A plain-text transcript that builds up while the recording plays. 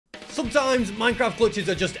Sometimes Minecraft clutches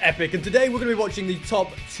are just epic, and today we're going to be watching the top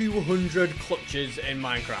 200 clutches in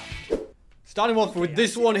Minecraft. Starting off with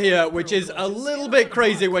this one here, which is a little bit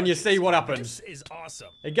crazy when you see what happens. This is awesome.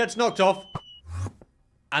 It gets knocked off,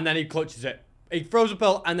 and then he clutches it. He throws a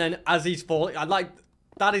pearl, and then as he's falling,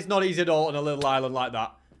 that is not easy at all on a little island like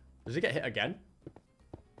that. Does he get hit again?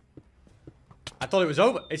 I thought it was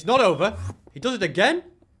over. It's not over. He does it again?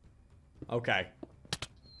 Okay.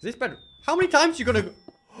 Is this better? How many times are you gonna...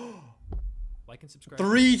 Like and subscribe.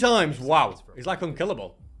 3 times. Wow. He's like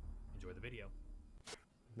unkillable. Enjoy the video.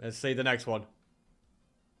 Let's see the next one.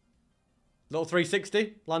 Little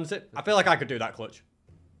 360. Lands it. I feel like I could do that clutch.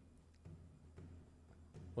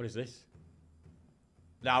 What is this?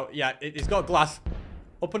 Now, yeah, it's got glass.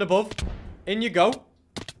 Up and above. In you go.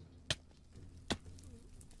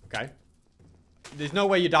 Okay. There's no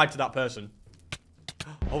way you died to that person.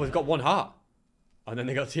 Oh, we've got 1 heart. And then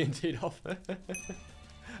they got TNT'd off.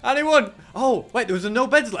 And he won. Oh, wait, there was no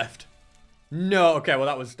beds left. No, okay, well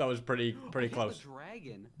that was pretty close.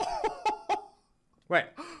 Dragon. Wait.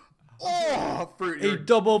 Oh, fruit. He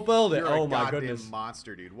double build it. You're Oh a my goddamn goodness.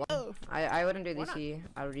 monster, dude. What? I wouldn't do this see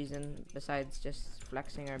a reason besides just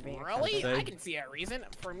flexing or being Really? Okay. I can see a reason.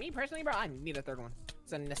 For me personally, bro, I need a 3rd one.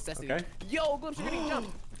 It's a necessity. Okay. Yo, Glimpse, you're getting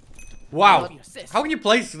jumped. Wow. Assist. How can you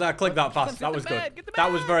place that click that fast? Get That the was bed, good. get the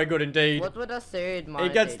That was bed. very good indeed. What would a third mod He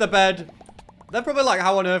gets do? the bed. They're probably like,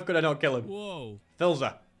 how on earth could I not kill him? Whoa.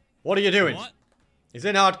 Filzer, what are you doing? What? He's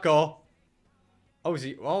in hardcore. Oh, is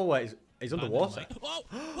he? Oh, wait. He's underwater. Oh,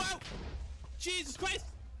 wow. Jesus Christ.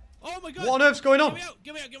 Oh my God. What on earth's going on? Get me out.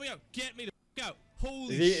 Get me out. Get me out. Get me the out.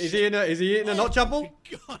 Holy Is he eating a nut chapel?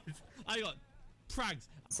 shit. God. I got pragged.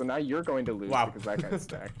 So now you're going to lose Wow. because that guy's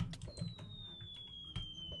stacked.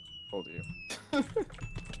 Told you.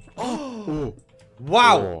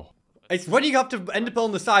 Wow. Oh. It's when you have to end up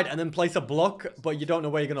on the side and then place a block, but you don't know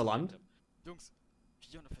where you're going to land.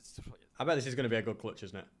 I bet this is going to be a good clutch,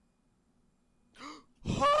 isn't it?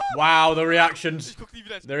 Wow, the reactions.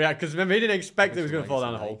 Because remember, he didn't expect that he was going to fall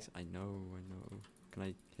down the hole. I know. Can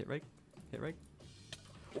I hit reg? Hit reg?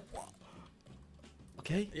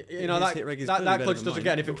 Okay. You know, His hit reg is that clearly better clutch than doesn't mine.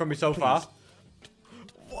 get anything from me so far.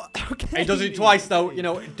 Okay. He does it twice, though. You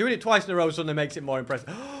know, doing it twice in a row suddenly makes it more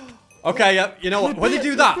impressive. Okay, you know what? When they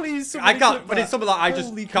do that, Please, I somebody can't. clip When it's that. something like I just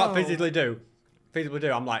Holy can't cow. physically do.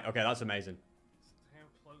 I'm like, okay, that's amazing.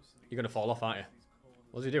 You're gonna fall off, aren't you?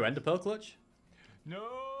 What does he do? Ender pearl clutch? No.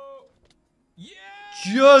 Yeah.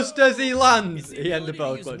 Just as he lands, It's the he ender ability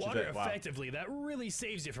pearl to use clutches water it. Wow. effectively. That really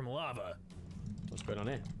saves you from lava. What's going on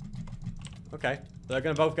here? Okay, they're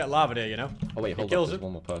gonna both get lava here, you know. Oh wait, He hold kills up. There's him.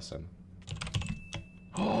 one more person.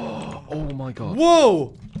 Oh my God.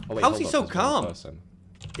 Whoa! Oh, wait, How's hold he up, so there's one more calm? person.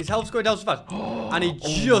 His health's going down so fast, and he my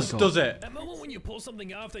just God. does it. That moment when you pull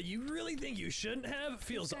something off that you really think you shouldn't have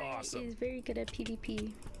feels awesome. He's very good at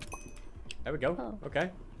PvP. There we go. Oh. Okay.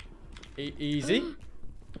 Easy.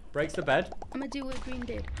 Breaks the bed. I'm gonna do what Green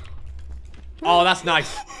did. Oh, that's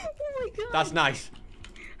nice. Oh my god! That's nice.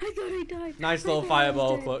 I thought I died. Nice I little thought I was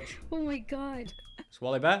fireball dead. clutch. Oh my god.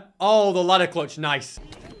 Swally bear. Oh, the ladder clutch. Nice.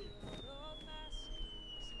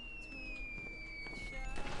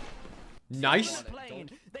 Nice.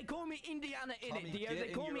 They call me Indiana in it, Dio. They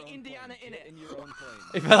call me Indiana in it.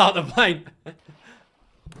 He fell out the plane.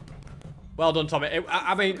 Well done, Tommy.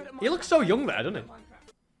 I mean, he looks so young there, doesn't he?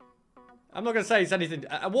 I'm not going to say it's anything.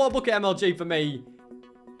 A water bucket MLG for me,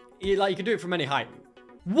 you can do it from any height.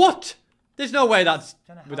 What? There's no way that's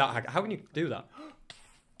without hack. How can you do that?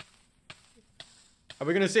 Are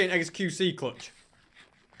we going to see an XQC clutch?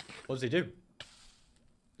 What does he do?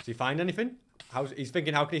 Does he find anything? He's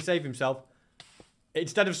thinking, how can he save himself?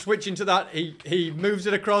 Instead of switching to that, he moves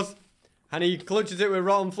it across and he clutches it with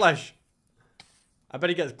rotten flesh. I bet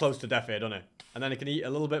he gets close to death here, doesn't he? And then he can eat a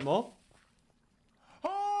little bit more.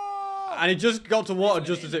 And he just got to water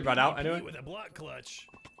just as it ran out, anyway. With a block clutch.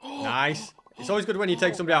 Nice. It's always good when you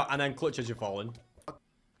take somebody out and then clutch as you're falling.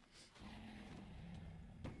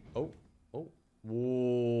 Oh.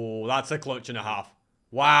 Whoa, that's a clutch and a half.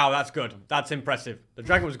 Wow, that's good. That's impressive. The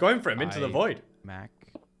dragon was going for him into the void. Mac.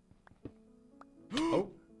 Oh.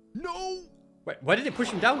 No. Wait, where did it push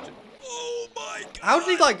him down to? Oh my God. How did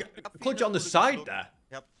he, like, clutch it on the side there?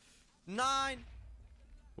 Yep. 9.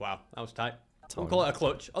 Wow, that was tight. Don't call it a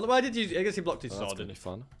clutch. Although, why did you... I guess he blocked his That's sword, gonna didn't be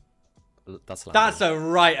he? fun. That's That's a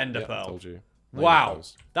right ender Yeah, I pearl. told you. Wow.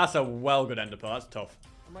 That's a well good ender pearl. That's tough.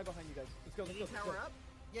 I'm right behind you guys. Let's go. Power up?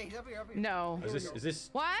 Yeah, he's up here, No. Is this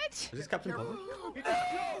What? Captain Pumper? No!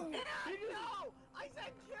 I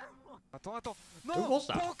said careful! Attends. Who Non! was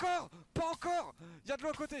that? Pas encore! Pas encore! Y'a de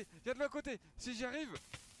l'autre côté! Y'a de l'autre côté! Si j'y arrive!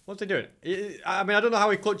 What's he doing? I mean, I don't know how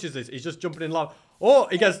he clutches this. He's just jumping in lava. Oh,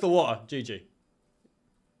 he gets the water. GG.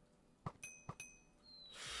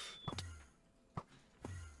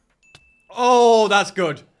 Oh, that's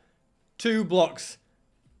good. 2 blocks.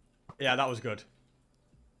 Yeah, that was good.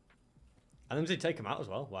 And then did he take him out as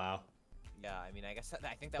well? Wow. Yeah, I mean, I guess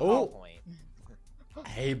I think that was Oh. the point.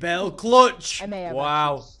 Hey, Bell clutch. I may have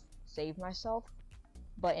Wow. actually saved myself,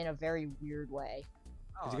 but in a very weird way.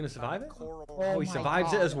 Is he going to survive it? Coral. Oh, he my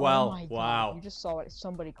survives it God. as well. Oh my God. Wow. You just saw it.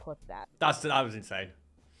 Somebody clipped that. That was insane.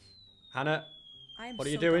 Hannah, what are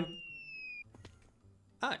you doing?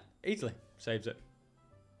 Ah, easily saves it.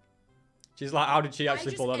 She's like, how did she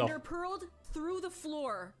actually pull that off? Pearled through the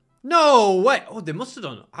floor. No way! Oh, they must have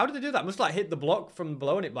done. How did they do that? Must like hit the block from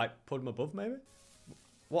below and it like put them above, maybe.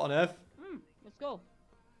 What on earth? Let's go.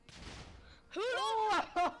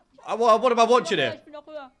 What about watching it? Do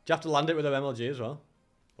you have to land it with an MLG as well?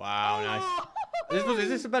 Wow, nice. Is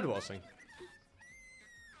this a bedwars thing?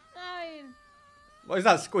 What is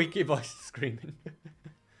that squeaky voice screaming?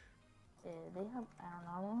 They have,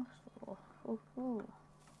 I don't know.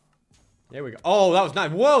 There we go. Oh, that was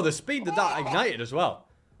nice. Whoa, the speed that ignited as well.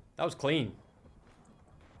 That was clean.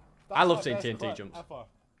 I love seeing TNT jumps.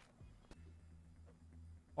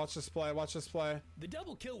 Watch this play. Watch this play. The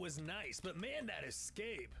double kill was nice, but man, that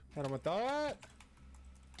escape. Hit him with that.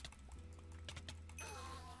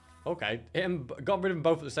 Okay, hit him, got rid of them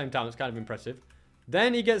both at the same time. That's kind of impressive.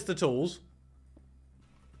 Then he gets the tools.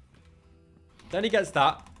 Then he gets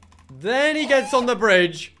that. Then he gets on the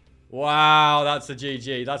bridge. Wow, that's a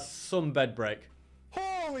GG. That's some bed break.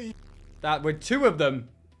 Holy. That with 2 of them.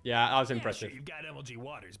 Yeah, that was Yeah, impressive. sure, you've got MLG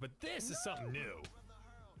Waters, but this is something new.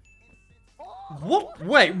 What?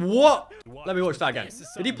 Wait, what? Let me watch that again.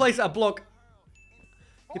 Did he place a block?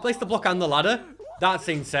 He placed the block and the ladder? That's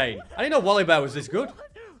insane. I didn't know Wally Bear was this good.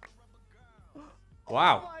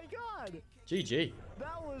 Wow. Oh my God. GG.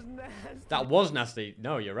 That was nasty. That was nasty.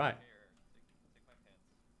 No, you're right.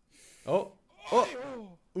 Oh. Oh.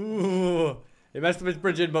 Ooh. He messed up his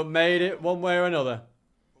bridging, but made it one way or another.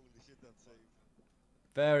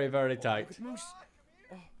 Very, very tight. Moose.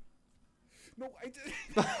 Oh. No, I did.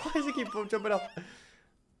 Why does he keep jumping off?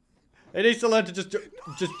 He needs to learn to just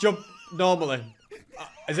jump normally.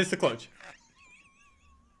 Is this the clutch?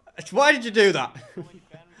 Why did you do that?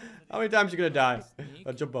 How many times are you going to die?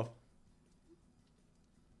 Or jump off.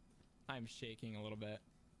 I'm shaking a little bit.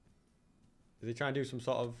 Is he trying to do some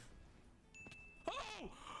sort of...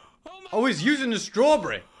 Oh, he's using the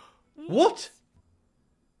strawberry. What?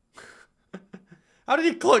 How did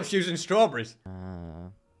he clutch using strawberries?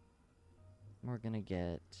 We're gonna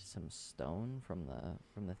get some stone from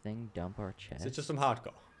the thing. Dump our chest. Is it just some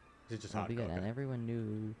hardcore? Is it just That'll be good. hardcore? And everyone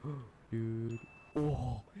knew, dude.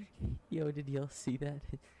 Oh, yo, did y'all see that?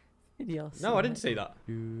 Did y'all see No, I didn't that? see that.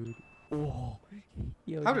 Dude. Oh,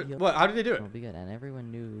 yo, How did they do it? It'll be good. And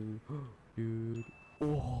everyone knew, dude.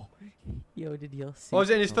 Oh, yo, did y'all see? What was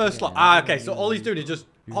it in his It'll be first good, slot? and Ah, everyone okay, so all he's doing is just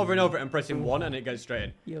hovering over it and pressing 1 and it goes straight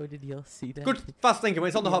in. Yo, did y'all see that? Good fast thinking. When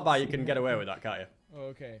it's on the hotbar, you can get away with that, can't you? Oh,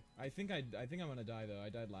 okay. I think I'm gonna die though. I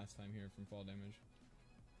died last time here from fall damage.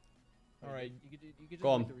 All right. You could just Go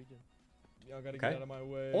on. Y'all gotta Okay. get out of my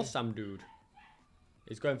way. Awesome, dude.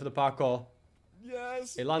 He's going for the parkour.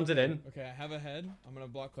 Yes. He lands it in. Okay, I have a head. I'm gonna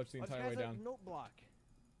block clutch the entire way down. Note block.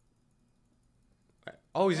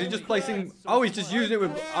 Oh, is he Holy just placing... crap, so Oh, he's just using it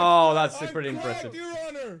with... Oh, that's pretty I'm impressive. cracked, Your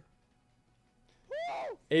Honor.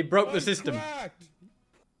 He broke the I'm system. cracked.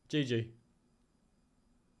 GG.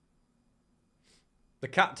 The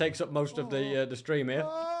cat takes up most of the stream here.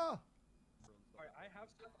 Ah. I have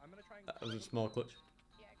stuff. I'm gonna try and. That was a small clutch.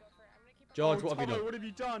 George, what have you done? What have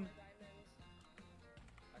you done?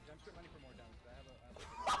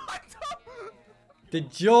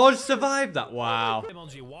 Did George survive that? Wow.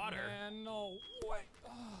 MLG Water. Man, no. What? Oh,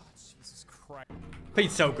 Jesus Christ.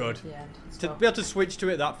 Pete's so good. Yeah. To be able to switch to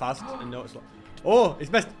it that fast and know it's like... Oh, it's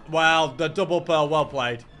messed... Wow, the double pearl, well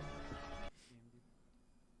played.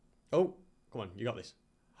 Oh, come on, you got this.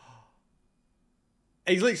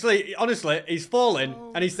 He's literally, honestly, he's falling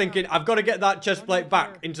and he's thinking, I've got to get that chest plate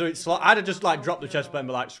back into its slot. I'd have just like dropped the chest plate and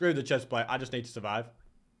be like, screw the chest plate, I just need to survive.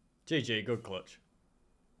 GG, good clutch.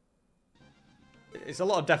 It's a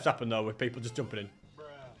lot of deaths happen though with people just jumping in.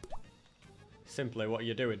 Simply, what are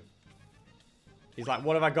you doing? He's like,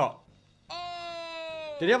 what have I got?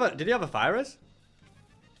 Did he have a fire res?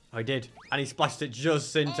 Oh, he did. And he splashed it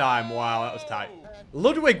just in time. Wow, that was tight.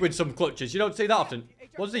 Ludwig with some clutches. You don't see that often.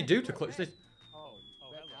 What does he do to clutch this?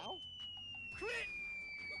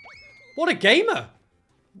 What a gamer!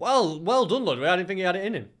 Well done, Ludwig. I didn't think he had it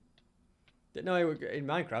in him. Didn't know he was in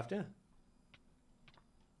Minecraft, yeah.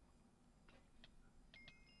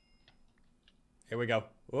 Here we go.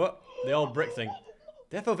 Whoa, the old brick thing.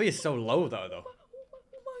 The FOV is so low though.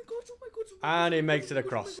 And he makes it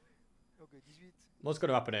across. What's going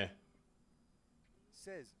to happen here?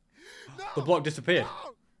 The block disappeared.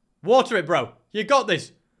 Water it, bro. You got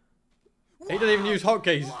this. He didn't even use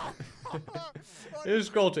hotkeys. He just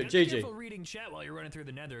scrolled to it. Be GG. careful reading chat while you're running through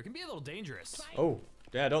the nether. It can be a little dangerous. Oh,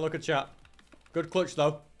 yeah, don't look at chat. Good clutch,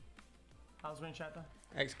 though. How's going chat?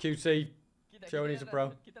 XQC showing he's a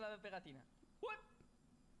pro.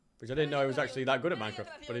 Which I didn't know he was actually that good at Minecraft,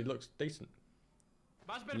 but he looks decent.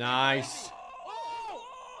 Nice.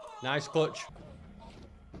 Nice clutch.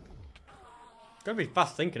 Gotta be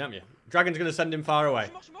fast thinking, haven't you? Dragon's gonna send him far away.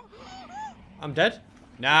 I'm dead?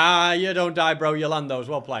 Nah, you don't die, bro. You land those.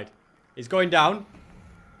 Well played. He's going down.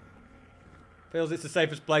 Feels it's the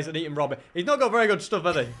safest place and eating Robin. He's not got very good stuff,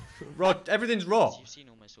 has he? Raw, everything's raw. You've seen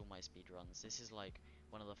almost all my speedruns. This is like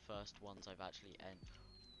one of the first ones I've actually ended.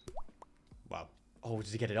 Wow. Oh,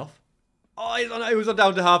 does he get it off? Oh, he was on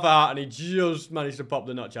down to half a heart and he just managed to pop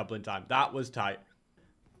the notch apple in time. That was tight.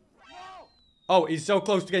 Oh, he's so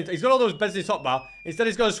close to getting... He's got all those beds in his hotbar. Instead,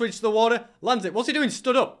 he's going to switch to the water. Lands it. What's he doing?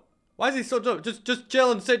 Stood up. Why is he stood up? Just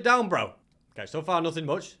chill and sit down, bro. Okay, so far, nothing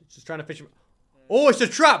much. Just trying to fish him. Oh, it's a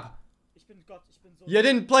trap. You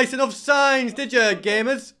didn't place enough signs, did you,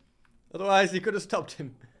 gamers? Otherwise, he could have stopped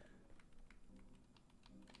him.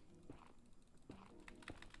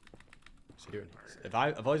 What's he doing?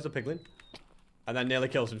 Avoids the piglin. And then nearly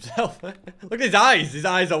kills himself. Look at his eyes. His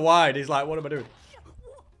eyes are wide. He's like, what am I doing?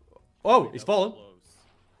 Oh, he's fallen.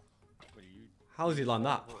 How does he land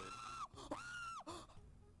that?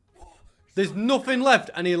 There's nothing left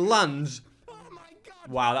and he lands.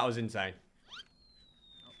 Wow, that was insane.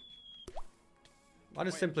 I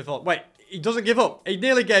just simply thought, wait, he doesn't give up. He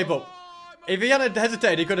nearly gave up. If he hadn't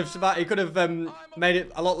hesitated, he could have survived. He could have made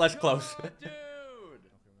it a lot less close.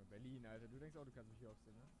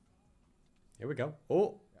 Here we go.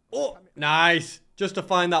 Oh, oh, nice. Just to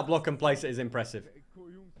find that block and place it is impressive.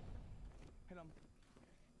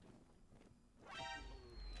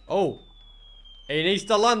 Oh, he needs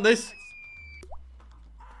to land this.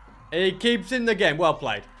 He keeps in the game. Well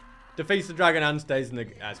played. Defeats the dragon and stays in the...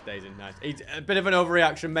 stays in. Nice. He's a bit of an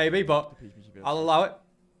overreaction maybe, but I'll allow it.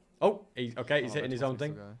 Oh, okay. He's hitting his own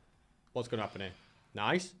thing. What's going to happen here?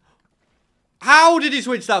 Nice. How did he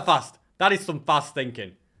switch that fast? That is some fast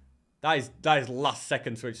thinking. That is last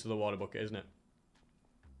second switch to the water bucket, isn't it?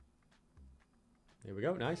 Here we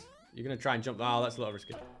go. Nice. You're going to try and jump. Oh, that's a little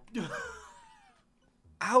risky.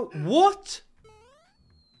 Ow. What?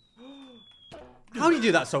 How do you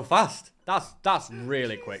do that so fast? That's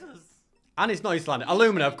really quick. And it's not Icelandic.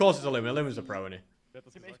 Illumina, of course it's Illumina. Illumina's a pro, isn't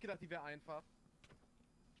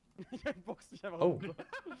he? Oh.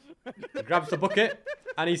 He grabs the bucket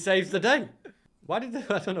and he saves the day. Why did they,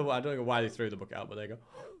 I don't know why they threw the bucket out, but there you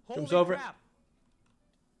go. Jumps over it.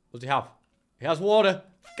 What does he have? He has water.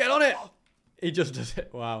 Get on it. He just does it.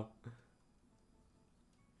 Wow.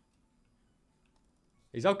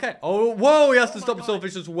 He's okay. Oh, whoa, he has to stop the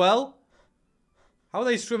Soulfish as well. How are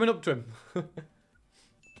they swimming up to him?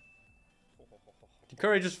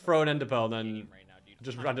 Curry just throw an ender pearl and then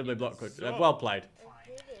just randomly block. Well played.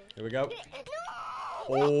 Here we go.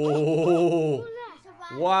 Oh.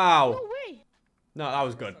 Wow. No, that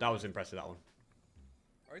was good. That was impressive, that one.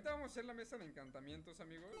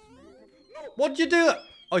 What'd you do?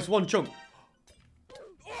 Oh, it's one chunk.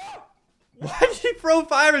 Why did he throw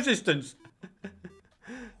fire resistance?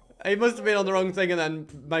 He must have been on the wrong thing and then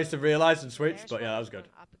managed to realise and switch, but yeah, that was good.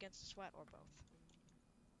 Up against the sweat or both?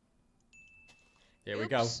 Here we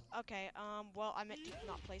go. Okay, well, I meant to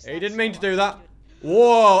not place He didn't mean to do that.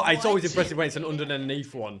 Whoa, it's always impressive when it's an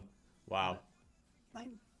underneath one. Wow.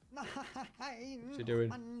 What's he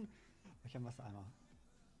doing?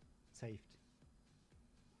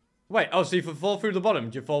 Wait, oh, so if you fall through the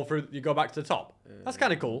bottom, do you fall through, you go back to the top? That's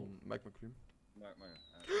kind of cool.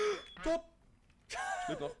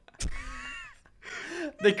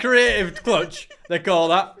 The creative clutch, they call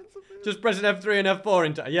that. Just pressing F3 and F4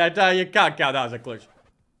 into... Yeah, you can't count that as a clutch.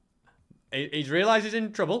 He's realised he's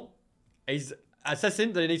in trouble. He's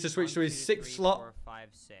assessing that he needs to switch to his 6th slot. 4, 5,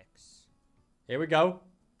 6. Here we go.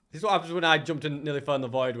 This is what happens when I jumped and nearly fell in the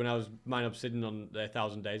void when I was mining obsidian on the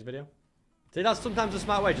 1000 Days video. See, that's sometimes a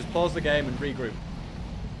smart way. Just pause the game and regroup.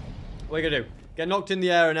 What are you going to do? Get knocked in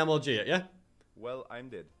the air and MLG it, yeah? Well, I'm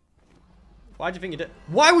dead. Why do you think you did?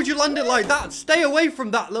 Why would you land it like that? Stay away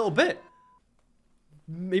from that little bit.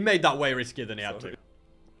 He made that way riskier than he had to.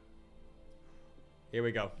 Here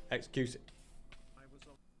we go. Excuse it.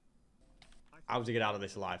 How does he get out of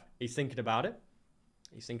this alive? He's thinking about it.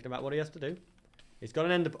 He's thinking about what he has to do. He's got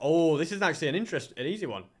an end up. Oh, this is actually an easy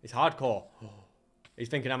one. It's hardcore. He's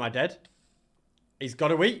thinking, am I dead? He's got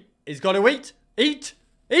to eat. He's got to eat. Eat.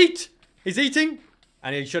 Eat. He's eating.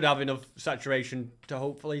 And he should have enough saturation to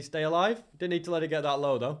hopefully stay alive. Didn't need to let it get that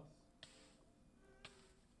low, though.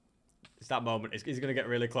 It's that moment. He's going to get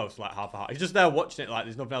really close, like half a heart. He's just there watching it like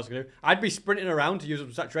there's nothing else to do. I'd be sprinting around to use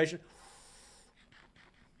up saturation.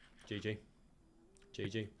 GG.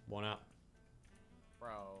 GG. 1 out. Bro.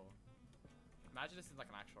 Imagine this is like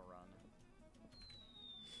an actual run.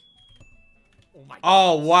 Oh my god.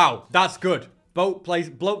 Oh, wow. That's good. Boat clutch,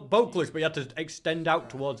 but you have to extend out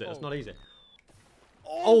towards it. That's not easy.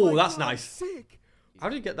 Oh, that's nice. Sick. How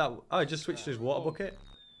did he get that? Oh, he just switched to his water bucket.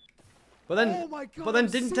 But then,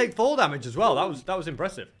 didn't take fall damage as well. That was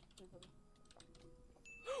impressive.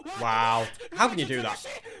 Wow. How can you do that?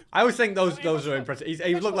 I always think those are impressive.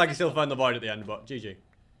 He looked like he still found the void at the end, but GG.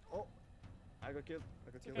 Oh, I got killed.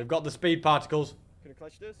 We've got the speed particles. Can you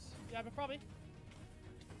clutch this? Yeah, but probably.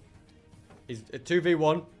 He's a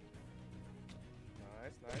 2v1.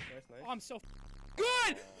 Nice. Oh, I'm so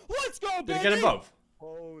good. Let's go, baby. Did he get them both?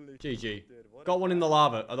 Holy GG. dude, Got one in the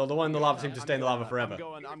lava. Although the one in the lava seems to stay in the lava forever.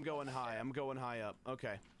 I'm going high. I'm going high up.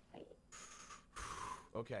 Okay.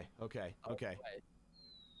 Okay.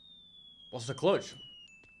 What's the clutch?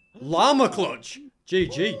 Llama clutch.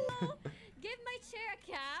 GG. Give my chair a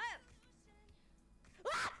cat.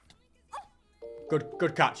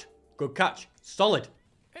 Good catch. Good catch. Solid.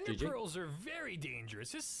 Ender GG. pearls are very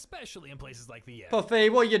dangerous, especially in places like the end. Puffy,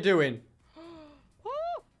 what are you doing?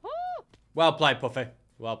 Well played, Puffy.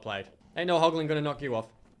 Well played. Ain't no hoggling gonna knock you off.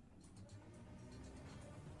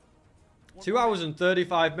 2 hours and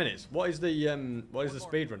 35 minutes. What is the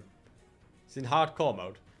speed run? It's in hardcore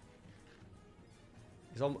mode.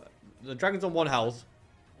 It's on. The dragon's on 1 health.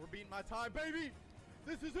 We're beating my time, baby.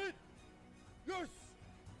 This is it. Yes.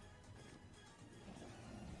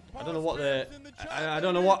 I don't know what the. I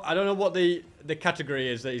don't know what the category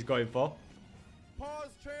is that he's going for. Pause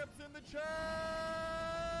champs in the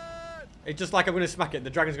chat. It's just like I'm gonna smack it.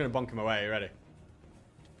 The dragon's gonna bonk him away. Are you ready?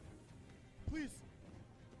 Please.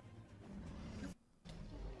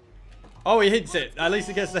 Oh, he hits it. At least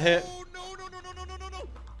he gets the hit. Oh, no.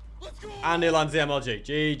 Let's go. And he lands the MLG.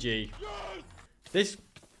 GG. Yes. This.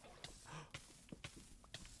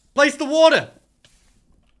 Place the water.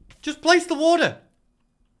 Just place the water.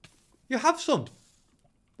 You have some.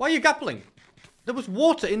 Why are you gappling? There was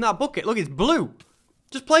water in that bucket. Look, it's blue.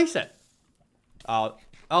 Just place it. Oh,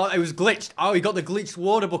 it was glitched. Oh, he got the glitched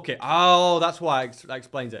water bucket. Oh, that's why that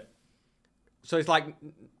explains it. So it's like,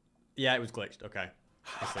 yeah, it was glitched. Okay,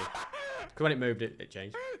 I see. Because when it moved, it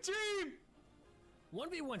changed. Team.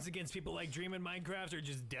 1v1s against people like Dream in Minecraft are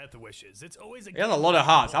just death wishes. It's always a. He has a lot of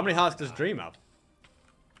hearts. How many hearts does Dream have?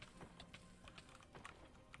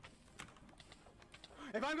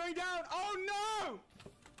 If I'm going down, oh no! I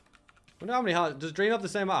wonder how many hearts. Does Dream have the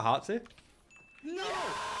same amount of hearts here? No!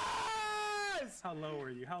 Yes! How low are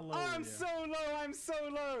you? How low are you? I'm so low. I'm so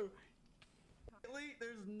low.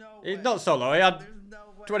 There's no He's not so low. He had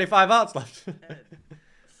 25 hearts left.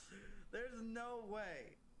 There's no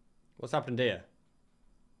way. What's happened here?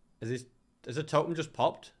 Is a totem just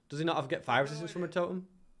popped? Does he not have get fire resistance from a totem?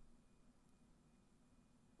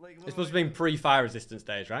 It's supposed to be in pre-fire resistance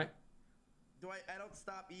days, right? Do I don't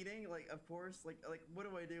stop eating? Like, of course. Like what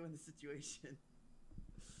do I do in this situation?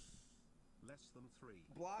 Less than 3.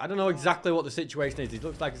 I don't know exactly what the situation is. He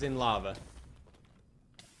looks like he's in lava.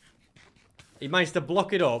 He managed to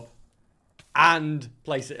block it up and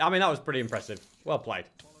place it. I mean, that was pretty impressive. Well played.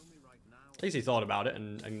 At least he thought about it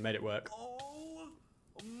and made it work. Oh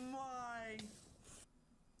my!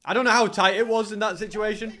 I don't know how tight it was in that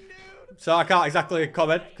situation, so I can't exactly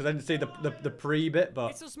comment because I didn't see the pre bit.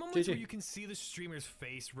 But It's those moments where GG. you can see the streamer's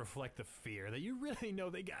face reflect the fear that you really know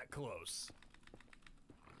they got close.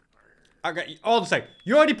 Okay, all the same.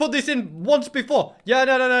 You already put this in once before. Yeah,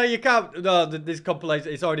 no, you can't. No, this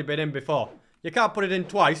compilation, it's already been in before. You can't put it in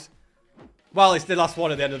twice. Well, it's the last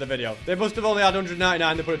one at the end of the video. They must have only had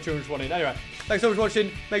 199, they put a 201 in. Anyway, thanks so much for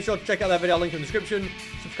watching. Make sure to check out that video, link in the description.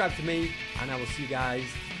 Subscribe to me, and I will see you guys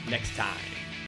next time.